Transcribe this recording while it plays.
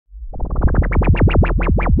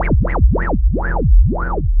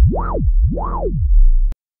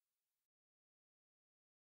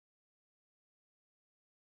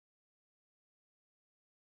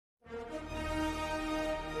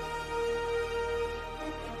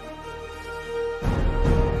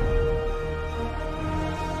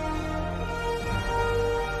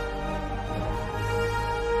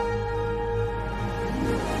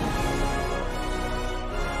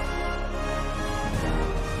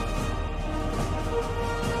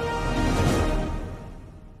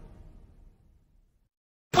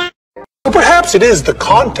Perhaps it is the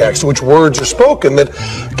context in which words are spoken that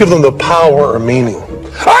give them the power or meaning.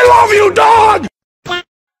 I love you, dog!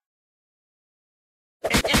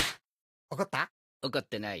 怒った?怒っ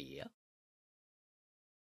てないよ。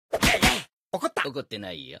怒った?怒って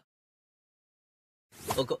ないよ。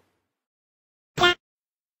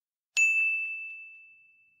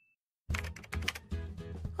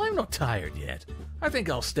I'm not tired yet. I think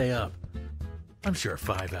I'll stay up. I'm sure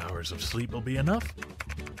 5 hours of sleep will be enough.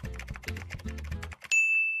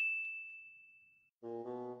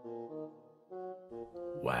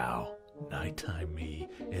 Wow, nighttime me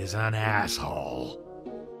is an asshole.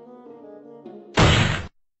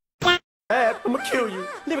 I'ma kill you.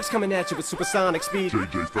 Lyrics coming at you with supersonic speed. You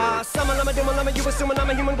assuming I'm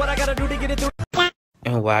a human, what I gotta do to get it through.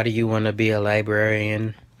 And why do you want to be a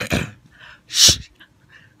librarian? Shh.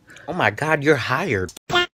 Oh my God, you're hired.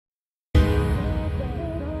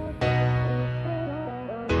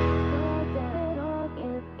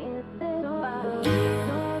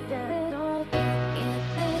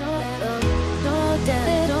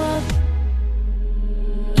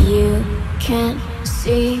 You can't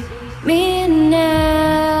see me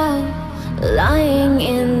now, lying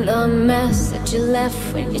in the mess that you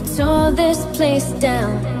left when you tore this place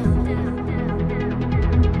down.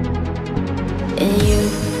 And you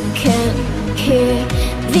can't hear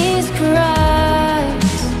these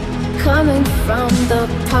cries coming from the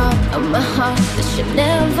part of my heart that should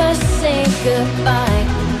never say goodbye.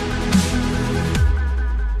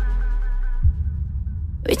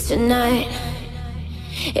 But tonight,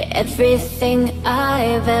 everything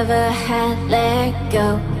I've ever had let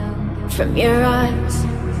go from your arms.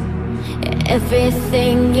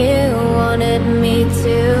 Everything you wanted me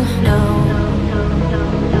to know.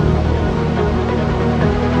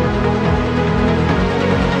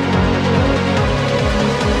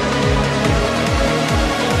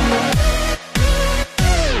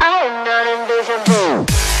 I'm not invisible.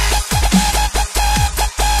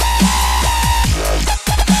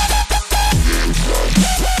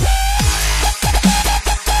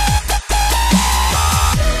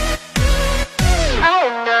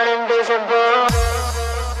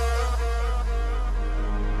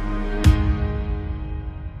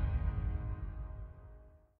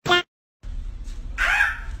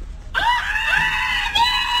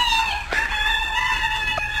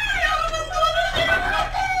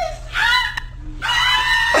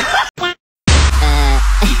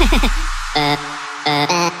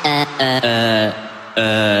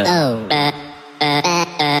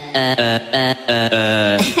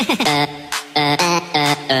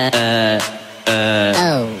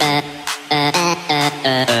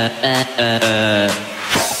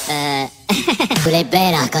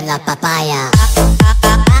 Culebera con la papaya.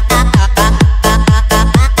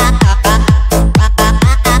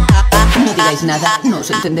 No digáis nada, no os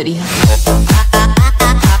entendería.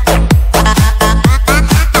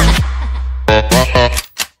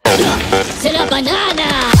 ¡Se la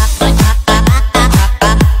banana!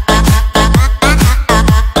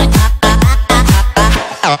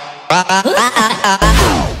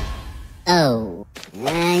 Oh.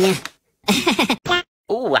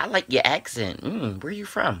 Ooh, I like your accent. Where you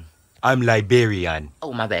from? I'm Liberian.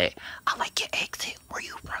 Oh, my bad. I like your accent. Where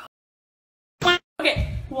you from?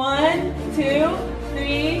 Okay, 1, 2,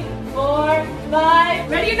 3, 4,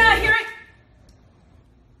 5. Ready or not, here it.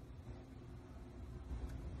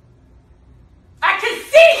 I can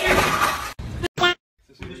see you!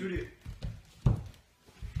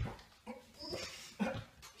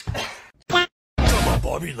 Come on,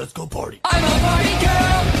 Barbie, let's go party. I'm a Barbie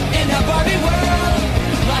girl in a Barbie world.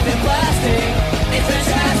 Life in plastic, it's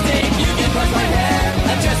fantastic. You can brush my hair,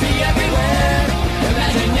 adjust me everywhere.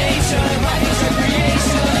 Imagination, life is your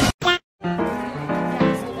creation.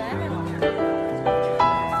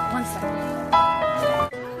 One second.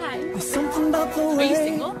 Hi. There's something about the way Are you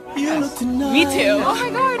single? you look tonight. Me too. Oh my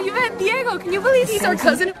God, you met Diego. Can you believe he's our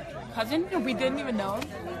cousin? Cousin? No, we didn't even know him.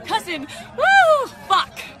 Cousin. Woo!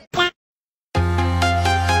 Fuck.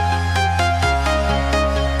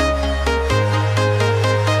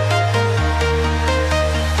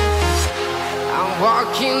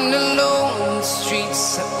 Walking alone, the street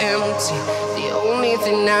so empty. The only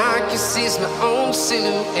thing I can see is my own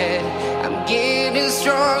silhouette. I'm getting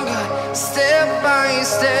stronger, step by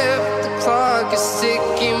step. The clock is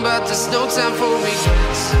ticking, but there's no time for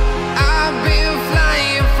regrets. I've been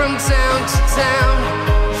flying from town to town,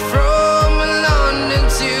 from London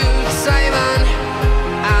to Taiwan.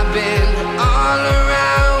 I've been all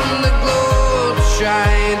around the globe,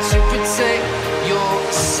 trying to protect your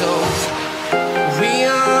soul. We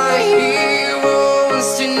are heroes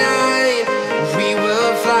tonight. We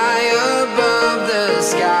will fly above the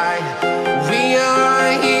sky. We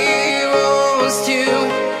are heroes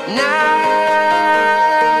tonight.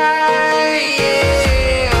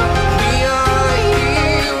 Yeah. We are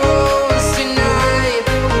heroes tonight.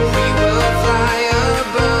 We will fly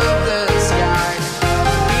above the sky.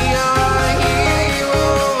 We are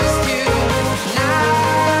heroes tonight.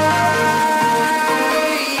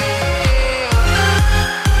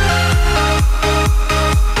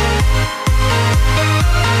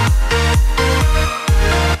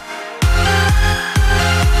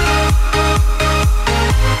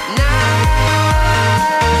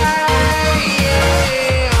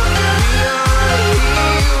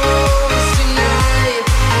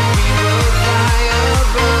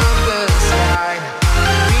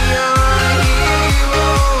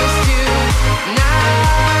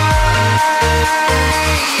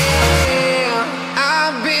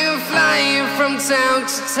 Town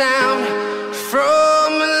to town, from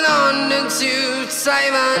London to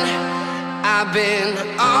Taiwan. I've been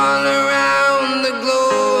all around the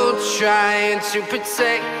globe, trying to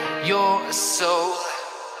protect your soul.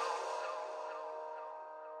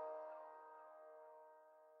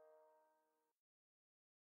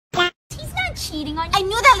 He's not cheating on you. I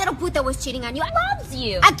knew that little puta was cheating on you. He loves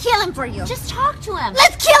you. I'd kill him for you. Just talk to him.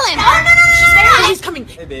 Let's kill him. No. She's there. He's coming.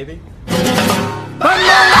 Hey, baby.